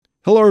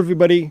Hello,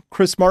 everybody.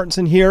 Chris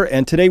Martinson here,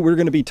 and today we're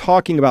going to be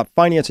talking about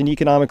finance and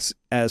economics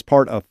as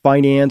part of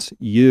Finance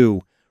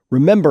U.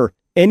 Remember,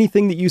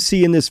 anything that you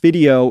see in this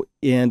video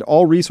and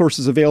all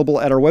resources available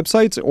at our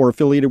websites or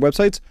affiliated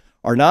websites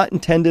are not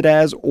intended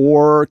as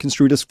or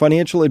construed as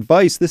financial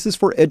advice. This is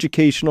for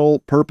educational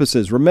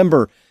purposes.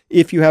 Remember,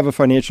 if you have a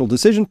financial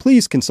decision,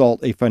 please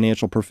consult a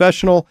financial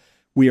professional.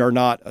 We are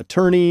not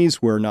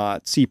attorneys. We're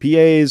not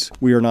CPAs.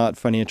 We are not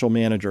financial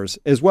managers.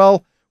 As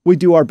well, we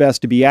do our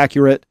best to be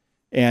accurate,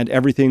 and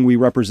everything we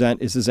represent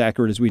is as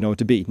accurate as we know it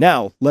to be.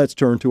 Now, let's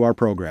turn to our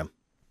program.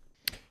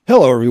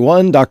 Hello,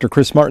 everyone. Dr.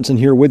 Chris Martinson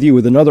here with you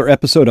with another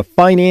episode of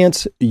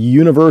Finance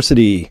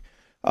University.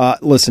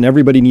 Listen,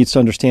 everybody needs to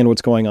understand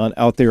what's going on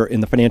out there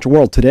in the financial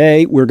world.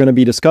 Today, we're going to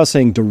be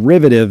discussing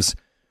derivatives.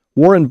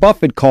 Warren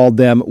Buffett called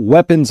them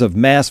weapons of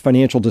mass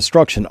financial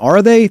destruction.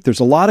 Are they? There's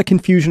a lot of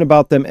confusion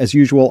about them. As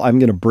usual, I'm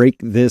going to break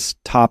this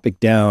topic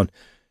down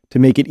to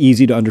make it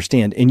easy to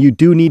understand. And you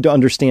do need to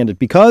understand it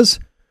because,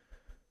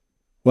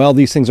 well,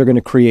 these things are going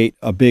to create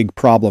a big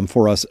problem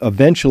for us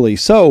eventually.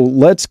 So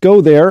let's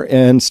go there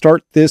and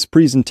start this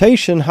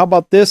presentation. How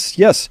about this?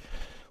 Yes,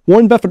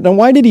 Warren Buffett. Now,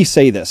 why did he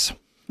say this?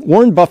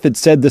 Warren Buffett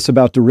said this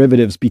about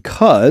derivatives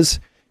because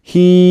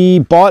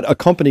he bought a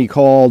company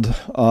called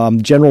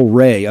General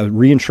Ray, a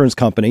reinsurance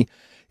company,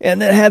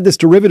 and it had this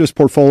derivatives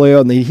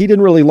portfolio, and he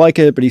didn't really like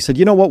it, but he said,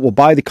 you know what, we'll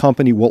buy the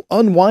company, we'll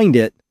unwind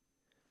it,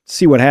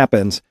 see what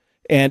happens.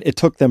 And it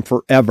took them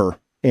forever.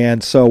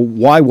 And so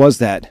why was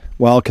that?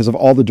 Well, because of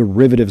all the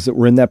derivatives that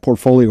were in that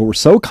portfolio were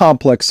so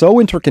complex, so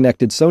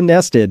interconnected, so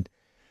nested,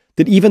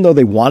 that even though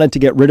they wanted to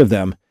get rid of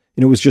them,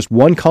 and it was just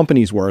one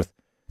company's worth,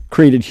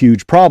 created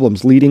huge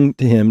problems, leading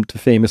to him to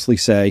famously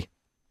say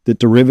that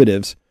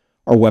derivatives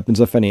are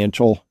weapons of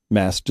financial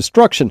mass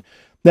destruction.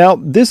 Now,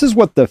 this is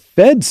what the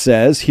Fed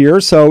says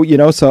here. So,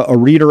 so a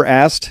reader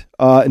asked,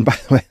 and by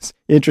the way, it's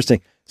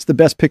interesting. It's the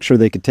best picture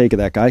they could take of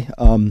that guy.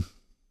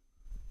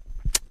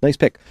 Nice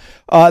pick.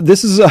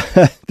 This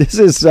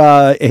is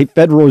a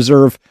Federal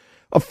Reserve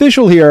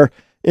official here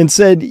and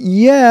said,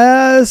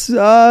 yes,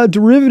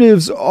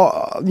 derivatives,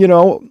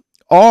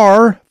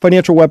 are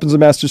financial weapons of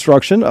mass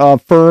destruction.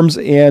 Firms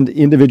and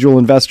individual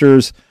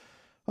investors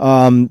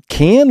can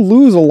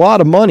lose a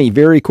lot of money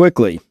very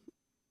quickly.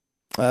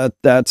 You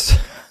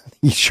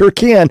sure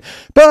can.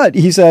 But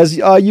he says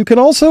you can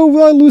also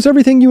lose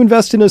everything you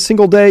invest in a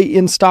single day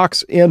in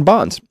stocks and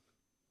bonds.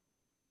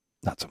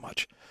 Not so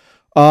much.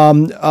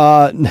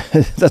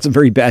 That's a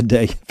very bad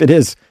day. If it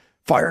is,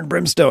 fire and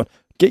brimstone,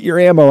 get your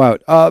ammo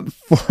out.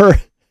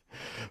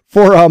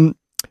 For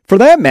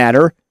that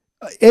matter,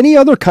 any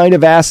other kind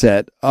of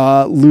asset,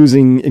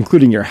 losing,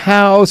 including your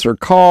house or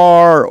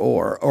car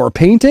or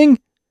painting,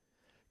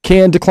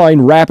 can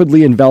decline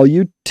rapidly in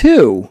value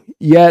too.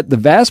 Yet the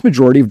vast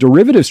majority of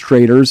derivatives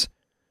traders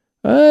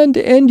and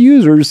end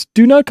users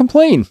do not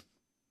complain,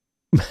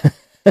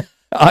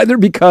 either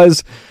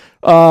because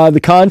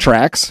the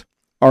contracts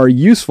are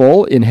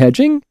useful in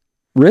hedging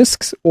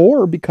risks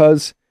or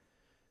because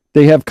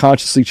they have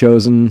consciously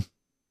chosen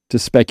to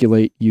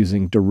speculate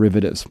using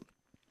derivatives.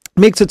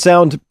 Makes it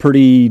sound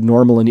pretty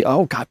normal. And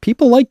oh God,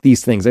 people like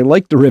these things. They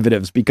like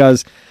derivatives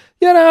because,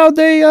 they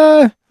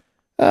know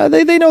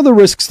the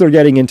risks they're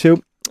getting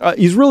into.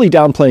 He's really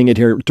downplaying it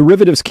here.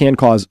 Derivatives can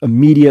cause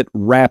immediate,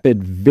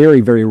 rapid, very,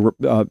 very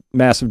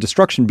massive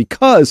destruction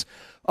because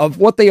of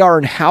what they are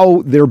and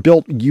how they're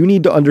built. You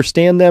need to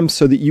understand them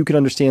so that you can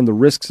understand the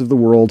risks of the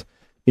world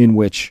in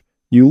which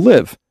you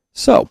live.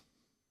 So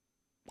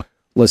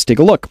let's take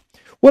a look.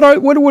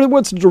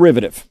 What's a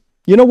derivative?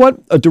 You know what?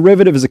 A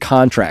derivative is a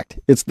contract.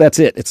 That's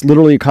it. It's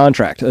literally a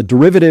contract. A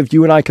derivative,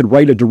 you and I could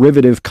write a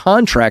derivative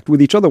contract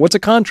with each other. What's a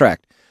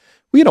contract?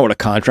 Well, you know what a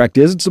contract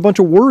is. It's a bunch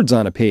of words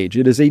on a page.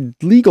 It is a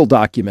legal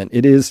document.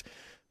 It is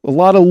a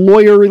lot of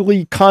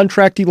lawyerly,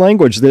 contracty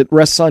language that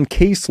rests on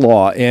case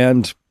law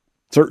and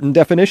certain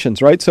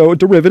definitions, right? So a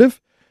derivative,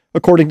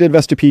 according to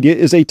Investopedia,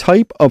 is a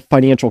type of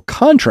financial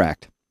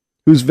contract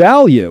whose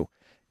value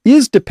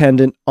is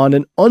dependent on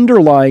an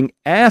underlying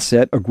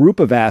asset, a group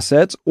of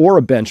assets, or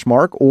a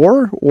benchmark,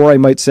 or I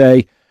might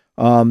say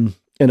an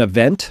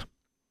event.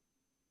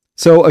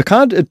 So a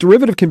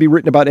derivative can be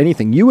written about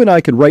anything. You and I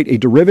could write a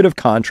derivative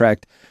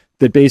contract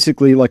that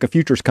basically, like a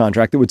futures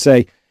contract, that would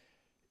say,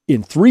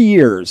 in 3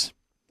 years,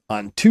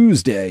 on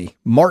Tuesday,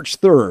 March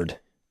 3rd,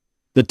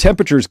 the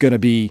temperature is going to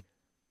be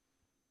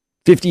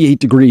 58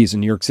 degrees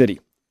in New York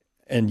City.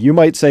 And you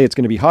might say it's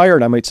going to be higher,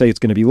 and I might say it's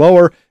going to be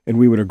lower, and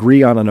we would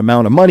agree on an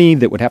amount of money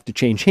that would have to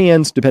change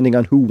hands depending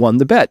on who won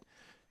the bet.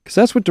 Because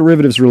that's what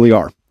derivatives really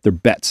are. They're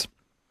bets.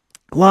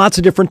 Lots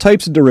of different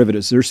types of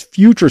derivatives. There's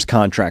futures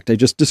contract. I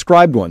just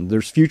described one.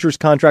 There's futures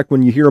contract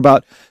when you hear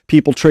about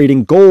people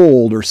trading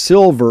gold or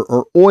silver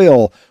or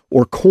oil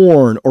or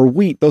corn or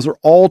wheat. Those are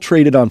all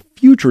traded on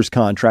futures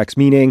contracts,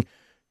 meaning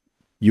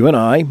you and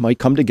I might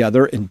come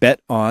together and bet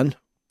on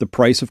the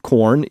price of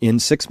corn in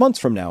 6 months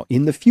from now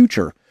in the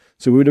future.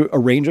 So we would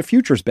arrange a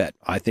futures bet.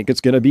 I think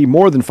it's going to be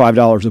more than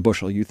 $5 a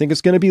bushel. You think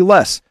it's going to be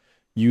less.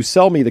 You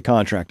sell me the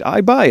contract.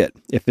 I buy it.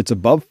 If it's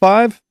above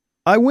 5,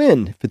 I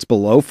win. If it's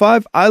below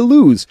 5, I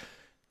lose.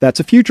 That's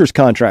a futures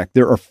contract.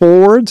 There are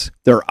forwards,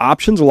 there are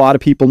options. A lot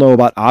of people know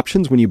about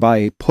options when you buy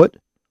a put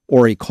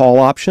or a call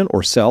option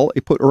or sell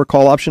a put or a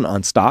call option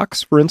on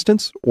stocks, for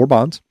instance, or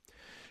bonds.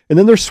 And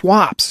then there's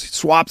swaps.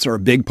 Swaps are a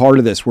big part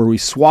of this, where we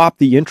swap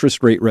the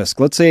interest rate risk.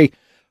 Let's say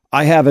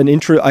I have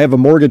a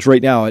mortgage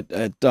right now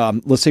at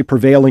let's say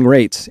prevailing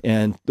rates,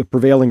 and the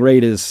prevailing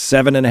rate is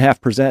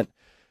 7.5%.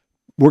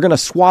 We're going to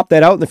swap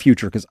that out in the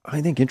future because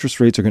I think interest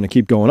rates are going to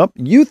keep going up.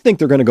 You think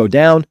they're going to go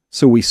down,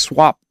 so we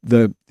swap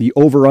the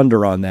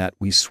over-under on that.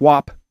 We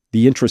swap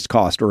the interest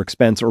cost or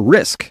expense or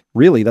risk.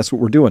 Really, that's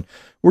what we're doing.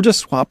 We're just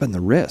swapping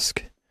the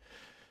risk.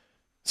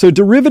 So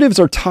derivatives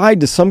are tied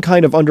to some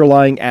kind of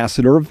underlying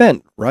asset or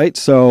event, right?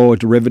 So a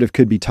derivative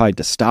could be tied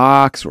to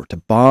stocks or to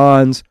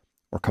bonds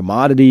or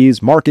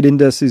commodities, market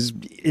indices,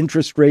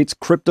 interest rates,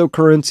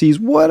 cryptocurrencies,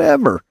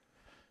 whatever.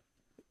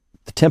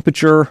 The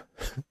temperature,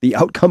 the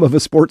outcome of a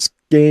sports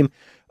game,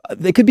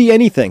 they could be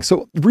anything.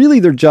 So really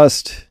they're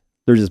just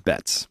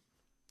bets.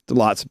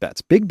 Lots of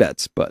bets, big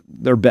bets, but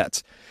they're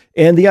bets.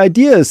 And the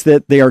idea is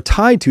that they are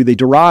tied to, they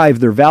derive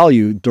their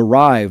value,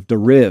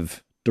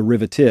 derivative.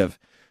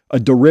 A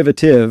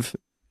derivative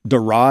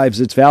derives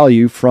its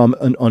value from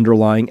an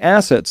underlying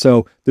asset.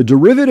 So the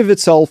derivative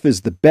itself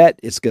is the bet.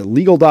 It's got a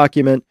legal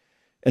document,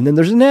 and then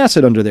there's an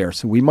asset under there.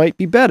 So we might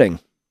be betting.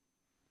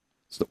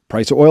 Is the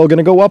price of oil going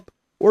to go up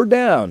or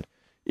down?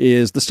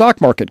 Is the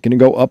stock market going to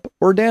go up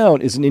or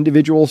down? Is an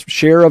individual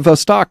share of a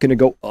stock going to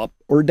go up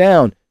or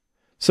down?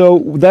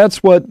 So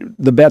that's what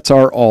the bets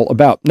are all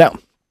about. Now,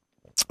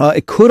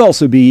 it could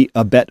also be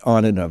a bet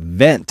on an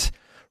event.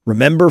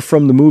 Remember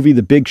from the movie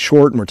The Big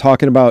Short, and we're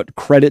talking about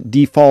credit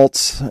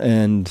defaults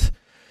and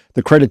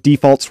the credit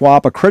default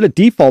swap. A credit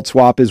default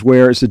swap is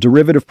where it's a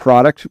derivative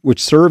product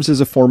which serves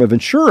as a form of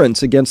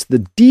insurance against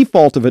the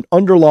default of an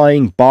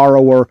underlying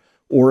borrower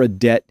or a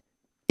debt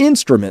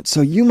instrument.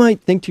 So you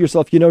might think to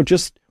yourself,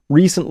 just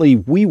recently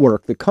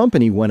WeWork, the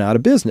company, went out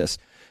of business.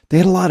 They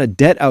had a lot of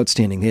debt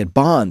outstanding. They had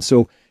bonds.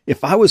 So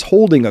if I was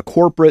holding a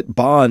corporate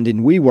bond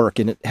in WeWork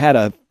and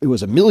it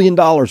was $1 million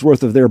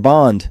worth of their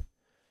bond,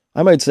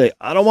 I might say,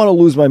 I don't want to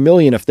lose my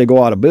million if they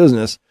go out of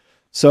business.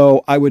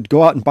 So I would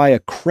go out and buy a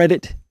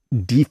credit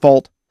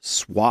default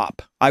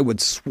swap. I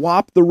would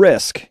swap the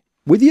risk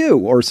with you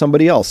or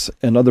somebody else,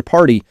 another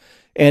party.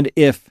 And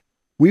if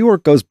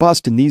WeWork goes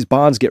bust and these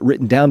bonds get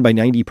written down by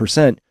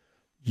 90%,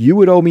 you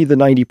would owe me the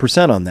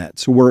 90% on that.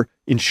 So we're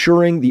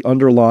insuring the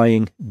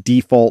underlying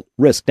default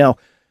risk. Now,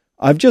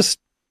 I've just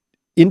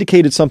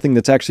indicated something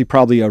that's actually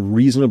probably a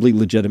reasonably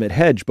legitimate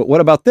hedge. But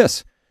what about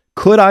this?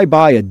 Could I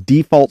buy a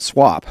default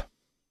swap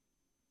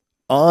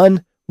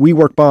on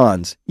WeWork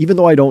bonds, even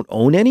though I don't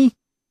own any?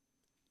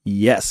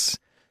 Yes.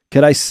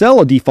 Could I sell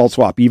a default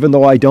swap, even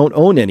though I don't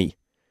own any?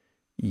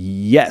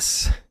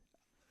 Yes.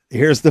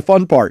 Here's the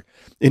fun part.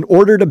 In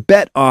order to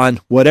bet on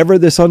whatever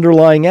this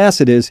underlying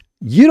asset is,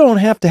 you don't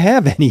have to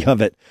have any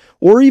of it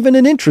or even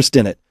an interest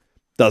in it.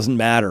 Doesn't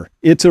matter.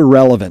 It's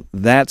irrelevant.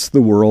 That's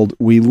the world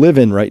we live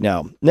in right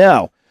now.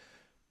 Now,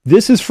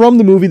 this is from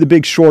the movie The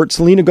Big Short.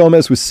 Selena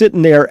Gomez was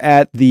sitting there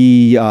at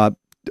the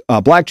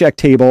blackjack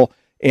table,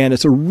 and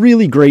it's a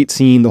really great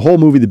scene. The whole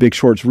movie The Big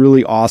Short's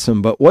really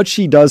awesome. But what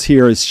she does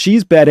here is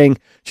she's betting.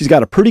 She's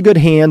got a pretty good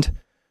hand.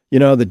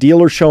 The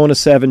dealer's showing a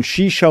 7.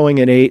 She's showing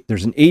an 8.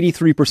 There's an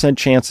 83%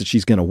 chance that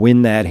she's going to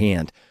win that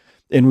hand.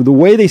 And the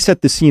way they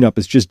set the scene up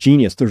is just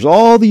genius. There's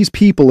all these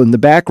people in the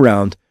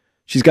background.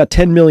 She's got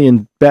 10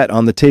 million bet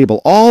on the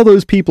table. All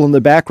those people in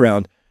the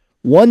background.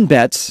 One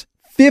bets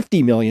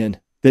 50 million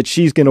that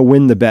she's going to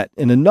win the bet.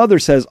 And another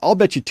says, I'll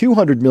bet you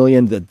 200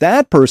 million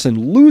that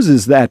person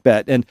loses that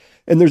bet. And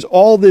there's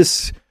all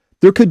this,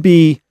 there could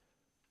be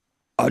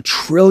 $1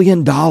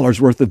 trillion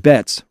worth of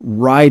bets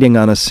riding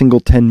on a single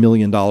 $10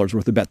 million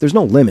worth of bet. There's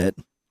no limit.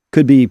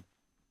 Could be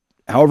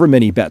however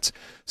many bets.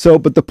 So,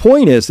 but the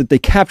point is that they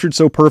captured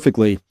so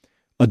perfectly,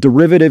 a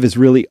derivative is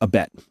really a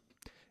bet.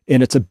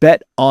 And it's a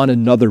bet on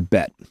another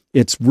bet.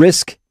 It's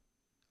risk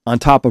on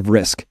top of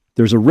risk.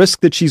 There's a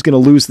risk that she's going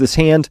to lose this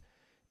hand,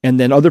 and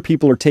then other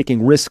people are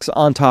taking risks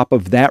on top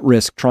of that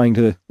risk, trying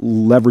to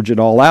leverage it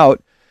all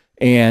out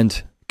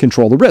and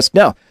control the risk.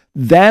 Now,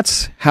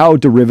 that's how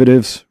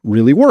derivatives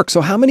really work.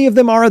 So how many of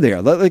them are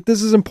there? Like,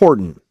 this is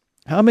important.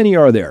 How many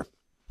are there?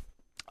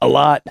 A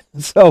lot.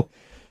 So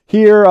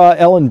here,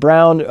 Ellen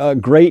Brown, a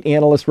great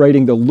analyst,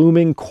 writing the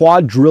looming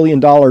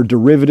quadrillion-dollar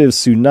derivative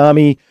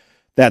tsunami.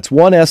 That's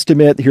one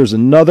estimate. Here's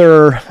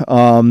another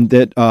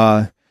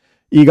that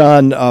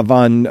Egon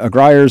von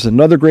Greyer's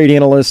another great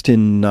analyst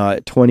in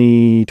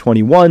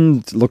 2021.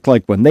 It looked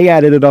like when they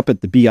added it up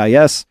at the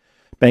BIS,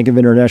 Bank of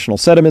International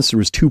Settlements, there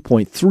was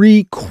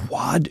 $2.3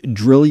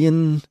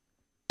 quadrillion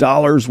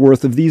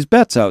worth of these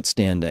bets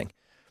outstanding.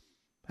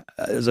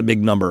 That's a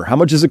big number. How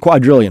much is a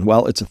quadrillion?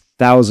 Well, it's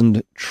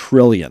 1,000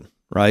 trillion,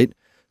 right?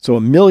 So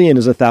a million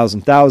is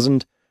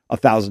 1,000,000.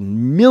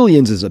 1,000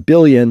 millions is a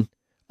billion.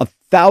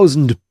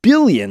 1,000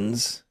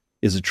 billions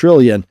is a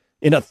trillion.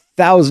 And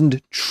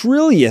 1,000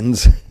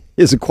 trillions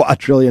is a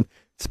quadrillion.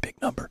 It's a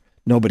big number.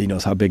 Nobody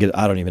knows how big it is.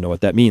 I don't even know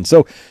what that means.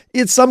 So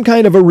it's some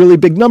kind of a really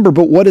big number,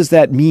 but what does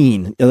that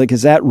mean? Like,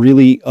 is that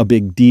really a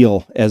big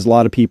deal as a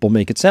lot of people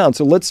make it sound?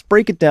 So let's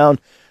break it down,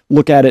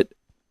 look at it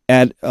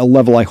at a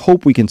level I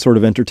hope we can sort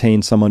of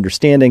entertain some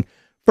understanding.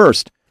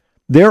 First,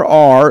 there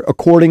are,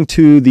 according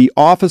to the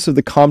Office of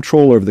the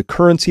Comptroller of the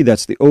Currency,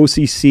 that's the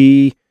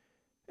OCC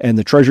and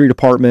the Treasury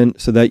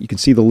Department, so that you can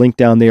see the link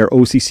down there,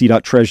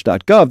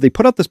 occ.treas.gov, they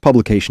put out this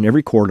publication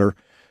every quarter,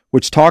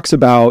 which talks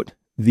about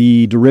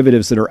the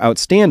derivatives that are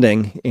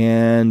outstanding,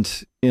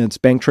 and it's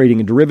bank trading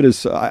and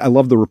derivatives. I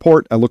love the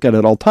report. I look at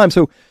it all the time.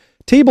 So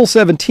table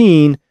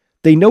 17,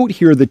 they note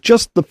here that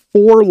just the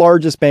 4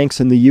 largest banks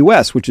in the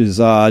U.S., which is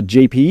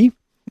JP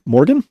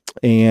Morgan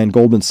and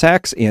Goldman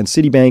Sachs and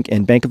Citibank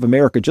and Bank of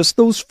America, just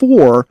those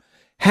 4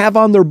 have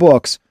on their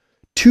books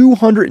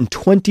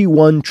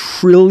 $221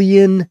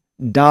 trillion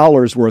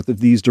worth of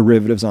these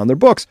derivatives on their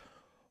books.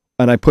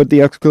 And I put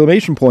the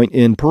exclamation point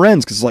in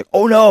parens because it's like,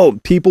 oh no,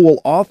 people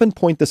will often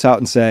point this out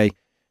and say,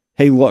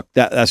 hey, look,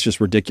 that's just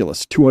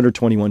ridiculous.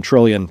 221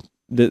 trillion.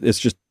 It's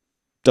just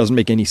doesn't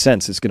make any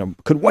sense.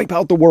 Could wipe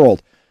out the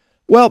world.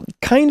 Well,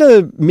 kind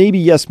of maybe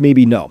yes,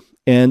 maybe no.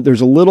 And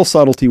there's a little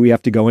subtlety we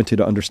have to go into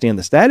to understand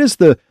this. That is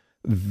the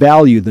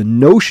value, the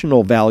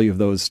notional value of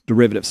those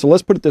derivatives. So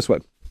let's put it this way.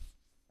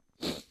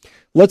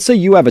 Let's say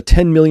you have a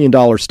 $10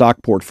 million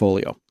stock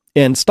portfolio,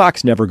 and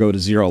stocks never go to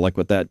zero, like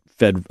what that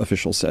Fed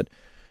official said.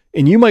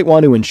 And you might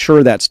want to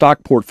insure that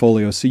stock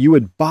portfolio. So you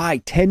would buy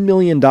 $10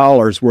 million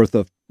worth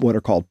of what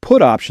are called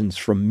put options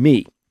from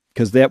me,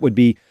 because that would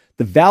be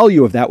the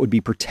value of that would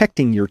be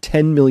protecting your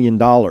 $10 million.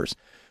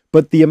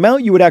 But the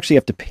amount you would actually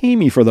have to pay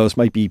me for those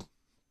might be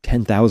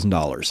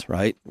 $10,000,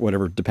 right?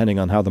 Whatever, depending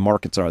on how the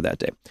markets are that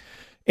day.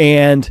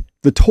 And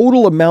the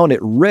total amount at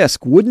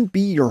risk wouldn't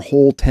be your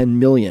whole 10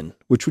 million,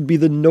 which would be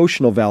the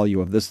notional value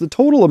of this. The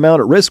total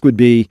amount at risk would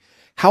be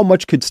how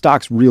much could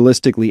stocks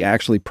realistically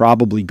actually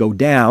probably go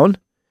down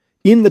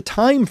in the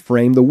time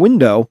frame, the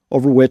window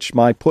over which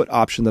my put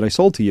option that I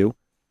sold to you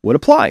would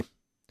apply.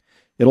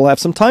 It'll have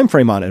some time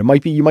frame on it. It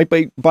might be, you might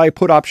buy a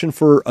put option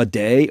for a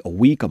day, a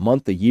week, a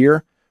month, a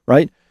year,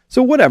 right?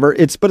 So whatever,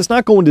 but it's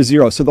not going to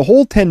zero. So the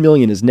whole 10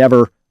 million is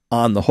never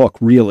on the hook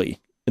really,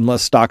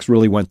 unless stocks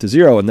really went to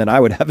zero. And then I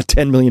would have a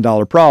 $10 million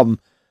problem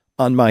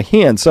on my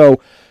hand. So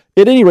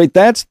at any rate,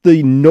 that's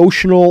the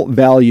notional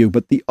value.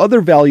 But the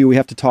other value we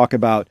have to talk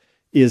about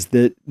is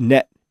the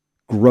net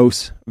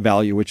gross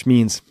value, which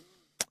means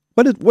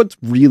what's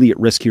really at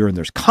risk here. And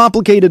there's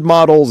complicated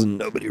models and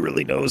nobody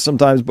really knows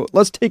sometimes, but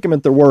let's take them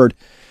at their word.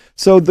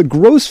 So the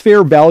gross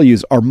fair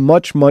values are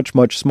much, much,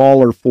 much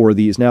smaller for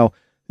these. Now,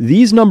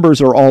 these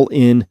numbers are all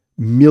in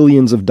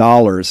millions of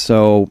dollars.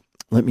 So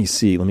let me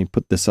see. Let me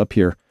put this up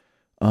here.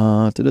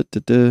 Yeah,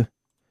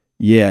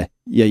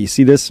 you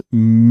see this?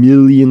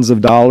 Millions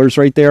of dollars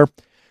right there.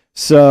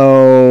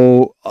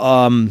 So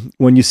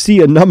when you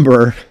see a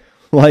number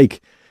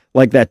like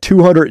that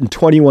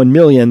 221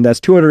 million, that's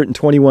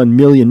 221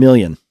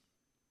 million.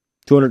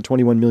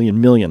 221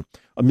 million.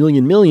 A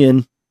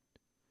million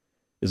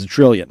is a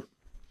trillion.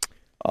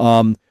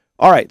 All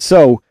right,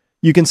 so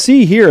you can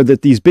see here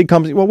that these big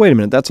companies, well, wait a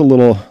minute, it's a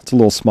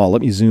little small.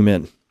 Let me zoom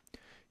in.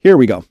 Here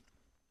we go.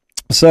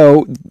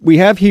 So we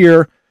have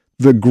here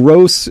the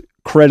gross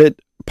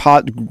credit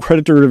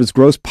derivatives,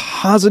 gross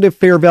positive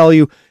fair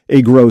value,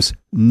 a gross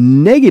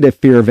negative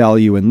fair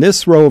value in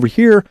this row over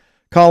here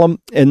column.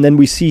 And then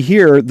we see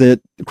here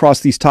that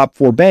across these top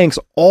 4 banks,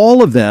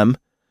 all of them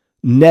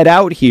net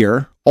out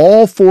here.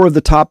 All 4 of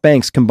the top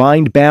banks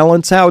combined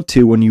balance out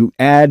to, when you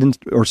add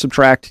or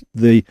subtract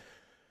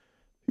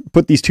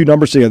put these two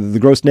numbers together, the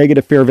gross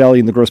negative fair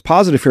value and the gross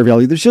positive fair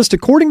value, there's just,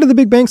 according to the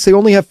big banks, they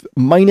only have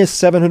minus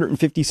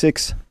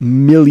 $756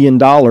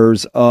 million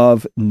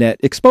of net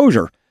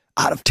exposure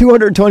out of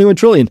 221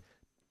 trillion.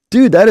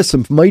 Dude, that is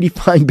some mighty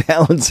fine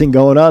balancing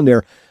going on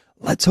there.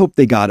 Let's hope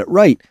they got it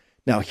right.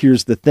 Now,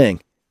 here's the thing.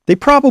 They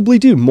probably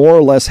do more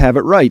or less have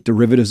it right.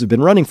 Derivatives have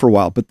been running for a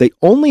while, but they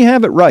only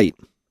have it right.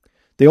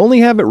 They only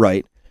have it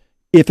right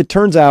if it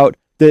turns out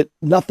that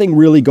nothing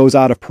really goes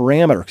out of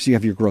parameter, because you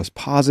have your gross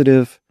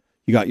positive,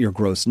 you got your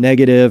gross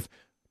negative.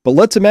 But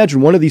let's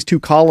imagine one of these two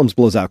columns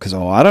blows out because,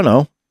 I don't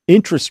know,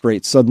 interest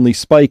rates suddenly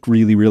spike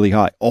really, really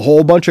high. A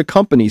whole bunch of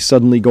companies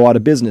suddenly go out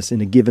of business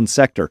in a given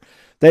sector.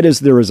 That is,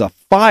 there is a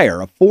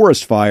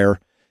forest fire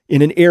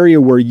in an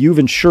area where you've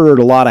insured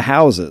a lot of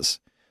houses.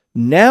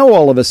 Now,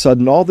 all of a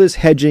sudden, all this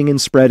hedging and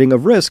spreading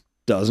of risk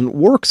doesn't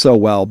work so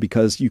well,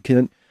 because you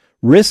can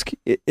risk.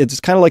 It's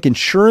kind of like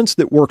insurance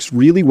that works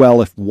really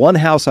well if one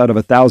house out of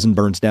 1,000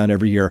 burns down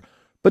every year,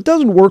 but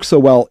doesn't work so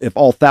well if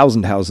all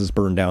 1,000 houses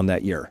burn down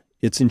that year.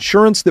 It's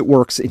insurance that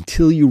works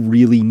until you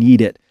really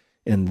need it.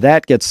 And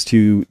that gets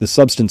to the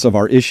substance of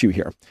our issue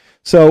here.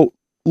 So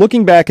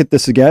looking back at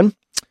this again,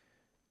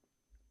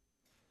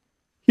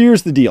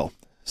 here's the deal.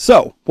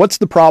 So what's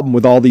the problem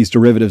with all these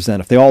derivatives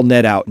then, if they all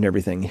net out and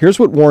everything? Here's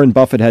what Warren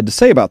Buffett had to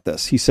say about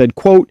this. He said,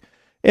 quote,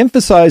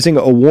 emphasizing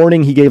a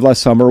warning he gave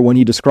last summer when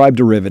he described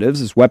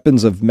derivatives as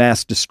weapons of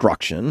mass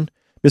destruction,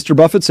 Mr.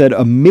 Buffett said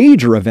a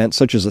major event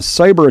such as a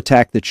cyber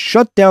attack that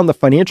shut down the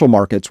financial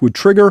markets would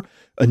trigger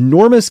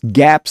enormous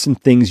gaps in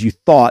things you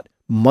thought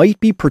might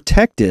be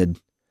protected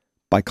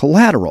by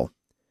collateral.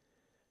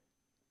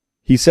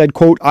 He said,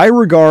 quote, "I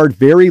regard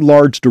very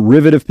large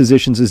derivative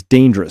positions as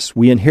dangerous.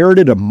 We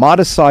inherited a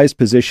modest-sized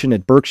position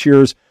at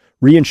Berkshire's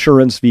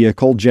reinsurance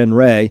vehicle,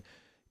 Genray,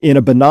 in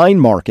a benign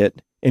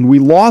market, and we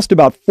lost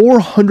about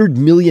 $400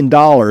 million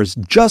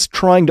just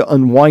trying to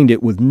unwind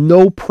it with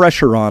no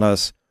pressure on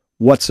us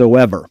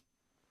whatsoever."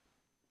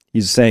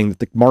 He's saying that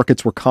the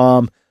markets were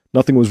calm,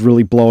 nothing was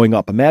really blowing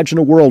up. Imagine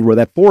a world where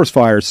that forest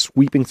fire is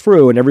sweeping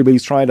through and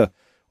everybody's trying to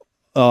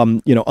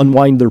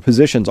unwind their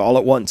positions all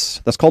at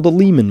once. That's called a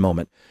Lehman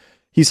moment.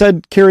 He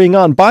said, carrying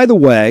on, "By the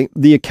way,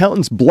 the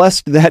accountants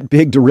blessed that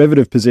big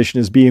derivative position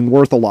as being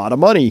worth a lot of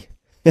money.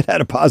 It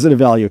had a positive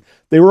value.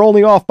 They were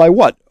only off by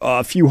what?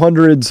 A few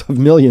hundreds of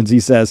millions," he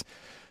says,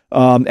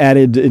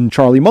 added in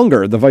Charlie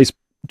Munger, the vice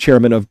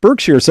chairman of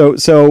Berkshire.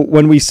 So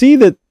when we see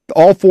that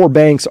all four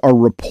banks are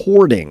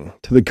reporting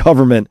to the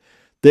government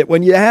that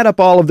when you add up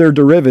all of their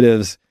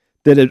derivatives,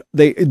 that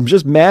they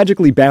just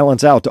magically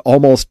balance out to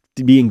almost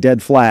being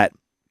dead flat,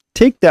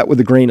 take that with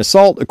a grain of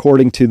salt,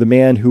 according to the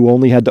man who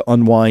only had to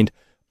unwind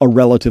a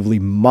relatively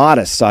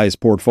modest-sized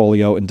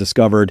portfolio and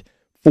discovered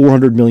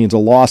 400 millions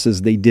of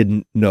losses they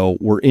didn't know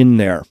were in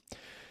there.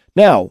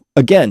 Now,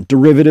 again,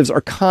 derivatives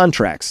are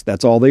contracts.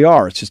 That's all they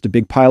are. It's just a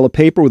big pile of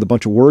paper with a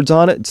bunch of words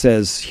on it. It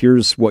says,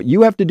 here's what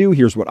you have to do.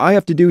 Here's what I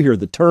have to do. Here are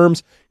the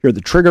terms. Here are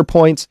the trigger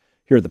points.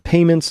 Here are the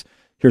payments.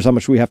 Here's how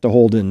much we have to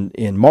hold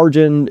in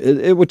margin.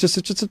 It's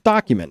just a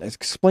document. It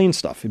explains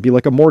stuff. It'd be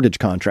like a mortgage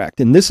contract.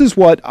 And this is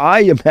what I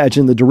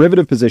imagine the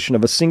derivative position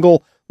of a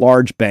single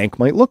large bank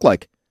might look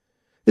like.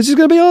 This is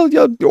going to be,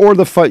 or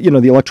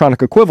the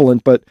electronic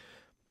equivalent, but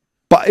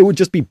it would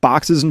just be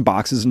boxes and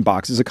boxes and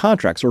boxes of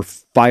contracts, or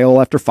file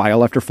after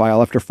file after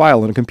file after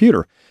file in a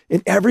computer.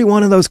 And every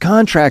one of those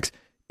contracts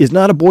is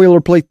not a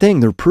boilerplate thing.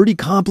 They're pretty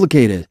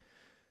complicated.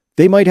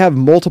 They might have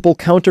multiple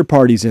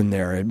counterparties in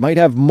there. It might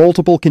have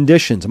multiple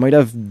conditions. It might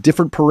have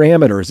different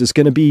parameters. It's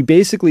going to be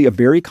basically a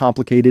very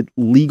complicated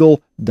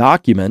legal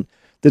document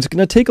that's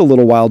going to take a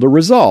little while to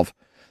resolve.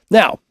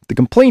 Now, the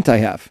complaint I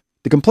have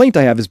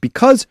is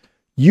because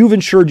you've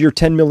insured your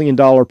 $10 million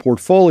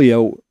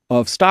portfolio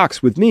of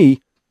stocks with me,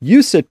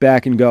 you sit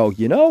back and go,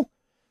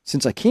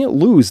 since I can't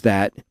lose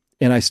that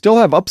and I still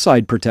have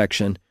upside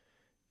protection,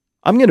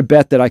 I'm going to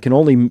bet that I can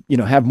only,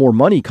 have more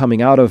money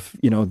coming out of,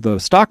 the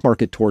stock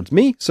market towards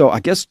me. So I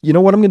guess,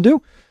 what I'm going to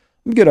do?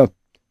 I'm going to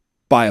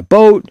buy a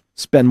boat,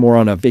 spend more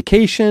on a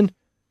vacation,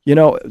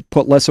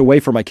 put less away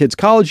for my kids'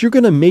 college. You're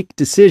going to make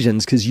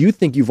decisions because you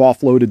think you've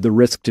offloaded the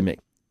risk to me.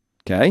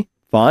 Okay,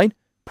 fine.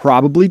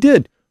 Probably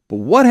did. But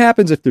what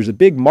happens if there's a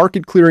big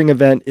market clearing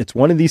event? It's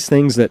one of these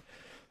things that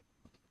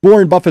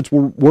Warren Buffett's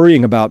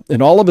worrying about.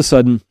 And all of a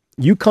sudden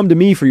you come to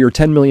me for your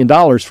 $10 million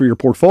for your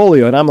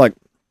portfolio. And I'm like,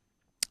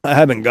 I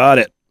haven't got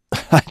it.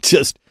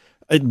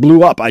 It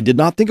blew up. I did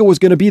not think it was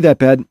going to be that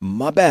bad.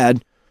 My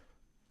bad.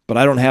 But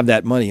I don't have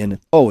that money. And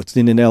it's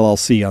in an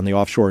LLC on the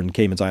offshore in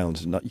Cayman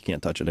Islands. You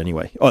can't touch it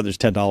anyway. Oh, there's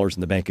 $10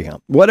 in the bank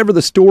account. Whatever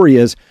the story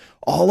is,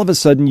 all of a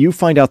sudden you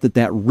find out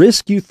that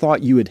risk you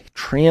thought you had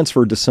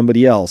transferred to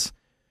somebody else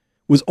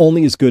was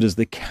only as good as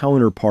the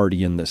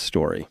counterparty in this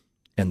story.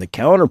 And the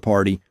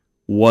counterparty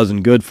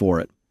wasn't good for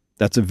it.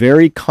 That's a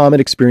very common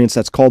experience.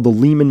 That's called the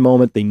Lehman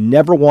moment. They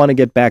never want to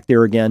get back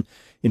there again.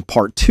 In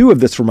part 2 of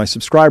this for my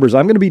subscribers,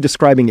 I'm going to be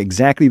describing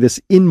exactly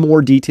this in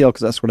more detail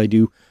because that's what I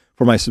do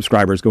for my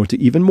subscribers, go into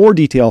even more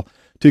detail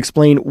to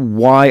explain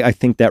why I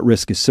think that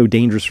risk is so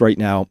dangerous right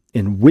now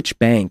and which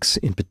banks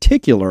in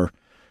particular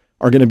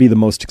are going to be the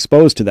most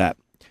exposed to that.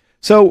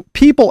 So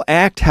people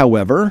act,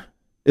 however,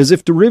 as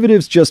if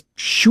derivatives just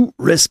shoot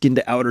risk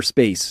into outer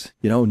space,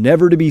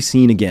 never to be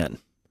seen again.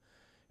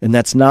 And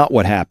that's not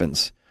what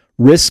happens.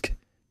 Risk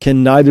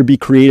can neither be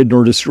created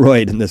nor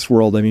destroyed in this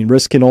world. I mean,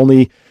 risk can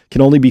only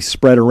be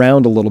spread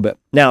around a little bit.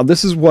 Now,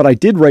 this is what I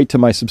did write to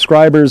my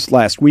subscribers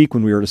last week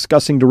when we were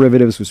discussing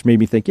derivatives, which made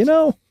me think,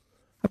 I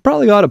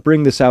probably ought to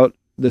bring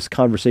this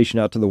conversation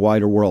out to the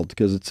wider world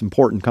because it's an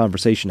important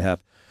conversation to have.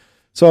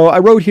 So I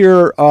wrote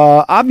here,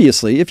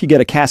 obviously, if you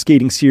get a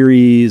cascading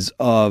series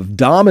of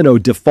domino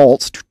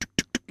defaults,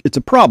 it's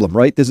a problem,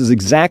 right? This is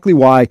exactly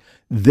why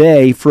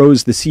they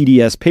froze the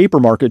CDS paper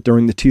market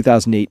during the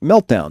 2008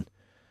 meltdown,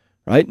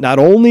 right? Not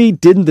only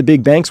didn't the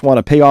big banks want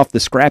to pay off the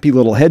scrappy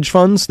little hedge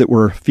funds that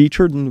were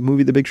featured in the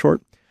movie The Big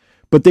Short,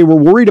 but they were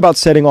worried about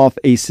setting off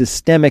a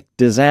systemic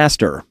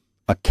disaster,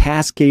 a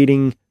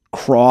cascading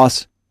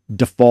cross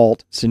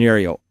default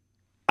scenario.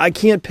 I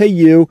can't pay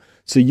you,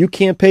 so you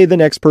can't pay the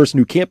next person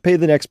who can't pay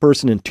the next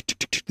person, and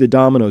the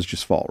dominoes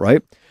just fall,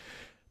 right?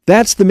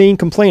 That's the main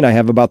complaint I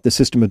have about the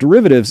system of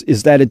derivatives,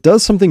 is that it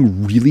does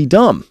something really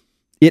dumb.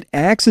 It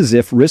acts as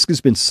if risk has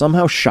been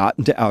somehow shot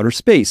into outer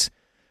space.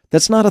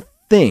 That's not a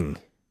thing.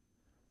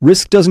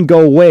 Risk doesn't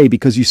go away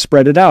because you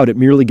spread it out. It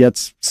merely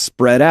gets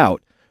spread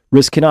out.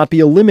 Risk cannot be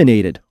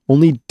eliminated,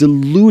 only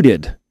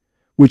diluted,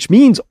 which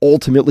means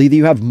ultimately that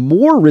you have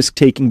more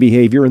risk-taking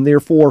behavior, and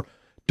therefore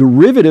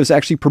derivatives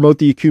actually promote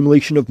the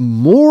accumulation of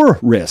more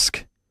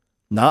risk,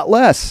 not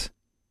less.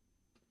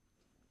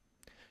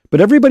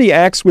 But everybody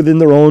acts within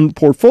their own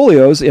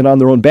portfolios and on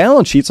their own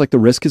balance sheets like the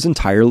risk has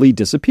entirely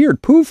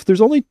disappeared. Poof,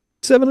 there's only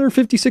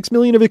 $756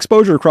 million of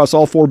exposure across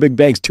all four big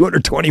banks,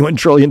 $221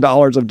 trillion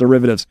of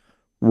derivatives.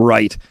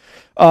 Right.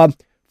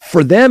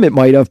 For them, it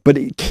might have, but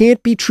it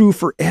can't be true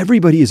for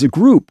everybody as a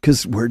group,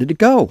 because where did it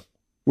go?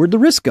 Where'd the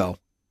risk go?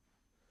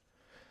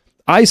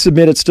 I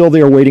submit it's still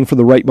there waiting for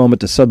the right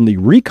moment to suddenly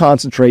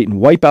reconcentrate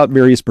and wipe out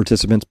various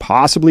participants,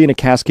 possibly in a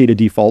cascade of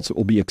defaults. It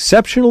will be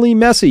exceptionally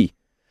messy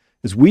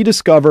as we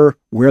discover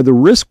where the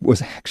risk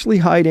was actually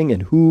hiding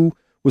and who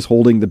was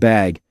holding the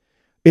bag.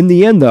 In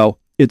the end, though,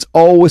 it's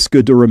always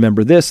good to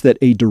remember this, that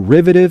a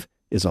derivative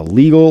is a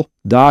legal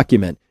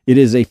document. It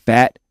is a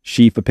fat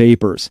sheaf of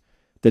papers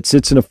that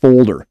sits in a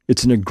folder.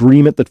 It's an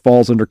agreement that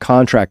falls under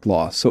contract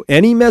law. So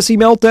any messy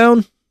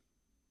meltdown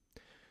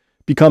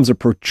becomes a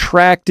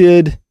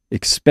protracted,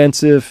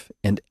 expensive,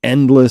 and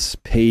endless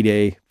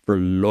payday for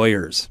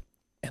lawyers,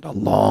 and a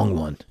long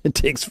one.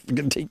 It's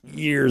going to take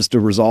years to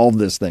resolve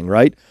this thing,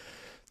 right?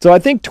 So I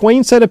think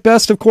Twain said it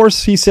best, of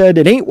course. He said,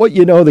 it ain't what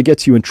you know that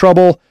gets you in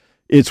trouble.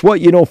 It's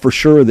what you know for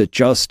sure that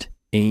just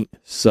ain't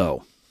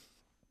so.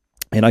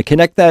 And I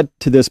connect that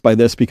to this by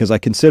this because I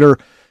consider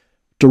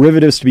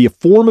derivatives to be a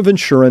form of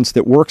insurance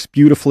that works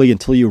beautifully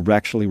until you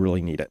actually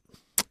really need it.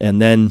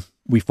 And then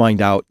we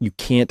find out you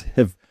can't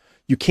have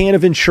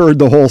insured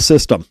the whole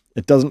system.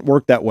 It doesn't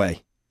work that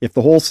way. If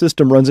the whole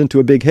system runs into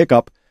a big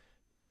hiccup,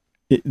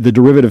 the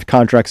derivative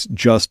contracts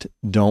just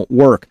don't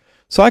work.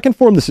 So I can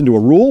form this into a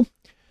rule.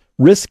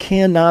 Risk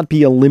cannot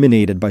be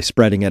eliminated by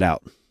spreading it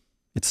out.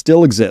 It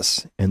still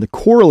exists. And the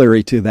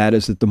corollary to that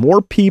is that the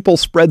more people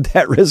spread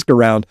that risk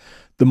around,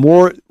 the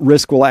more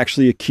risk will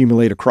actually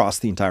accumulate across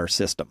the entire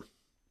system.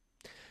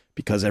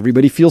 Because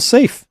everybody feels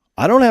safe.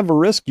 I don't have a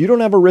risk. You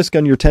don't have a risk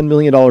on your $10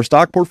 million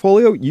stock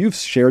portfolio. You've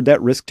shared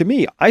that risk to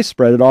me. I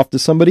spread it off to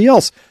somebody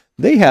else.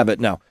 They have it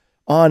now.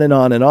 On and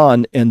on and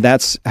on. And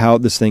that's how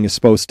this thing is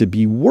supposed to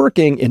be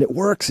working. And it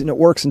works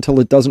until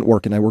it doesn't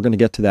work. And we're going to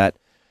get to that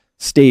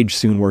stage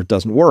soon where it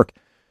doesn't work.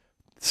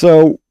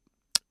 So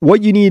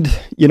what you need,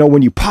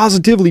 when you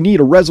positively need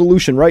a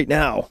resolution right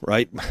now,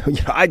 right?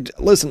 I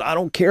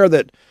don't care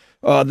that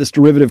this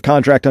derivative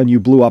contract on you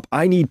blew up.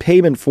 I need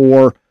payment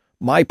for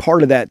my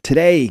part of that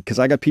today because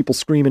I got people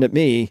screaming at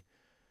me,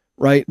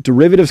 right?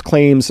 Derivatives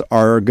claims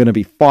are going to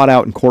be fought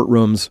out in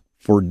courtrooms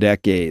for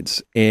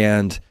decades.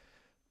 And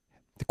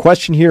the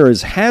question here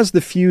is, has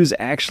the fuse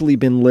actually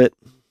been lit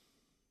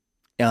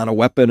on a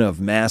weapon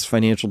of mass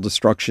financial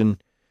destruction?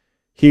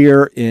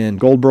 Here in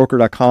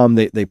goldbroker.com,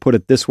 they put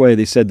it this way.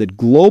 They said that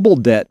global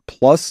debt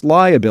plus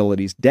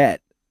liabilities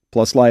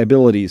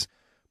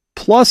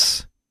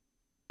plus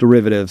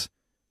derivatives,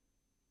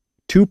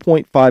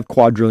 $2.5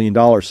 quadrillion.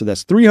 So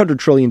that's $300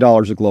 trillion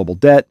of global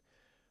debt,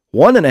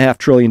 $1.5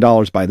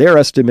 trillion by their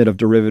estimate of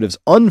derivatives,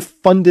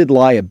 unfunded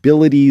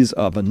liabilities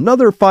of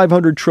another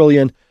 $500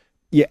 trillion.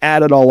 You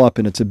add it all up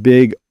and it's a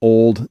big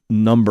old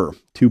number,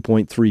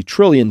 $2.3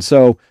 trillion.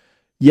 So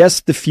yes,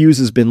 the fuse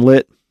has been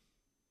lit.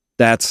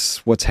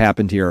 That's what's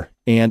happened here.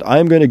 And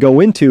I'm going to go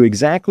into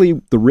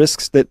exactly the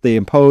risks that they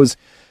impose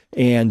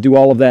and do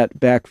all of that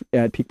back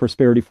at Peak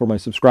Prosperity for my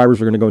subscribers.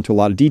 We're going to go into a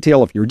lot of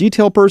detail. If you're a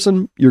detail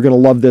person, you're going to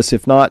love this.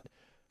 If not,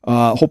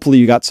 hopefully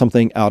you got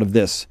something out of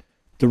this.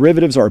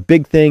 Derivatives are a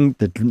big thing.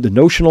 The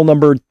notional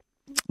number,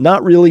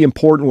 not really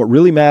important. What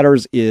really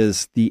matters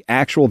is the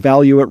actual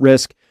value at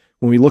risk.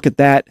 When we look at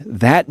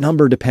that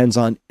number depends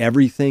on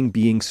everything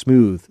being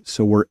smooth.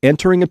 So we're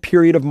entering a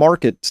period of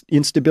market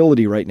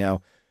instability right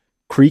now,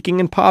 creaking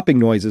and popping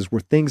noises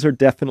where things are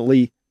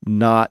definitely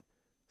not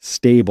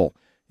stable.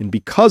 And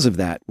because of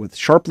that, with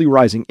sharply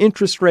rising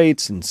interest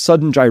rates and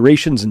sudden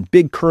gyrations in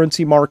big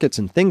currency markets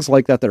and things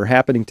like that are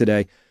happening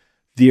today,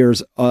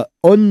 there's an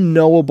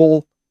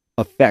unknowable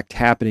effect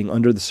happening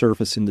under the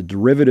surface in the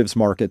derivatives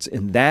markets.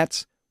 And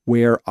that's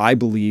where I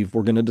believe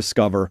we're going to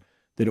discover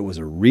that it was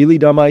a really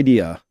dumb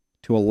idea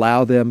to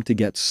allow them to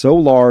get so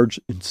large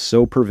and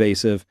so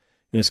pervasive,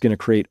 and it's going to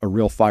create a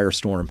real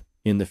firestorm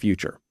in the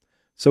future.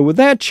 So with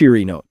that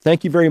cheery note,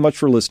 thank you very much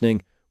for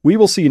listening. We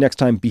will see you next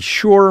time. Be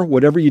sure,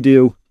 whatever you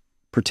do,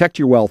 protect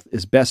your wealth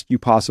as best you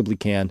possibly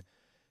can.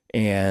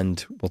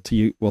 And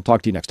we'll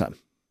talk to you next time.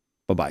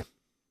 Bye-bye.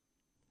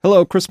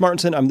 Hello, Chris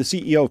Martinson. I'm the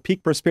CEO of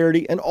Peak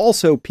Prosperity and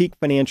also Peak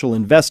Financial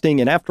Investing.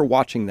 And after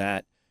watching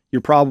that,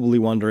 you're probably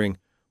wondering,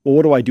 well,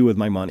 what do I do with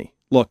my money?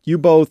 Look, you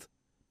both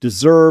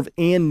deserve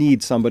and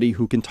need somebody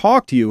who can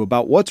talk to you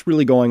about what's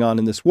really going on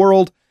in this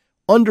world,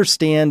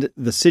 understand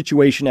the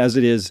situation as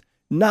it is,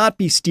 not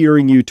be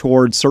steering you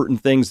towards certain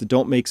things that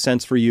don't make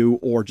sense for you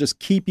or just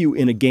keep you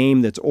in a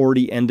game that's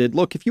already ended.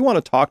 Look, if you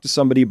want to talk to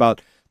somebody about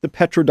the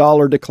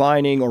petrodollar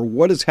declining or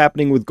what is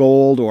happening with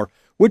gold or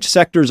which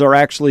sectors are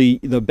actually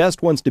the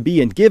best ones to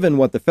be in, given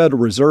what the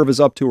Federal Reserve is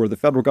up to or the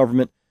federal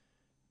government,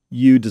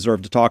 you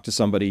deserve to talk to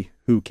somebody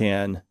who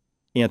can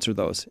answer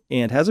those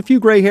and has a few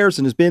gray hairs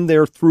and has been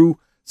there through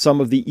some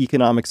of the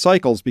economic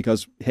cycles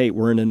because, hey,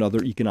 we're in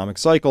another economic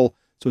cycle,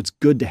 so it's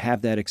good to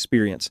have that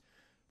experience.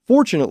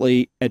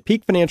 Fortunately, at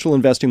Peak Financial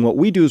Investing, what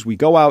we do is we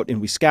go out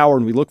and we scour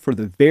and we look for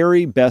the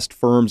very best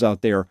firms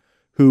out there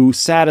who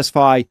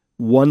satisfy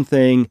one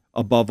thing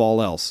above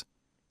all else.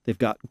 They've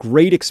got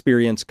great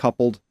experience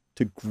coupled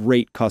to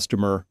great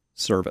customer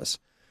service.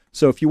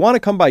 So if you want to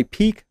come by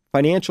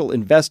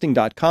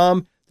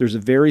peakfinancialinvesting.com, there's a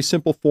very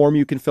simple form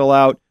you can fill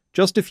out,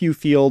 just a few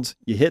fields.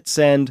 You hit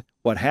send.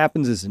 What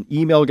happens is an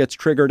email gets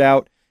triggered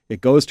out.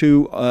 It goes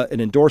to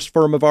an endorsed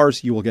firm of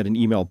ours. You will get an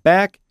email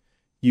back.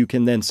 You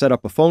can then set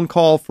up a phone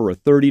call for a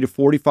 30 to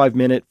 45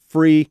 minute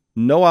free,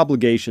 no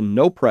obligation,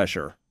 no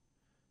pressure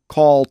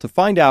call to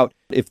find out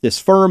if this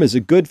firm is a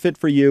good fit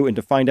for you and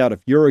to find out if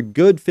you're a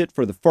good fit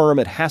for the firm.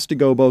 It has to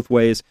go both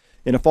ways.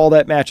 And if all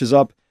that matches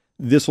up,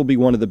 this will be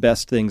one of the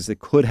best things that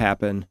could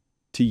happen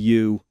to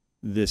you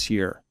this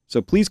year.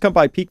 So please come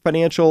by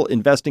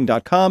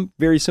peakfinancialinvesting.com.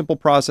 Very simple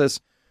process.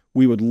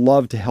 We would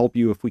love to help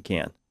you if we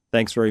can.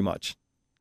 Thanks very much.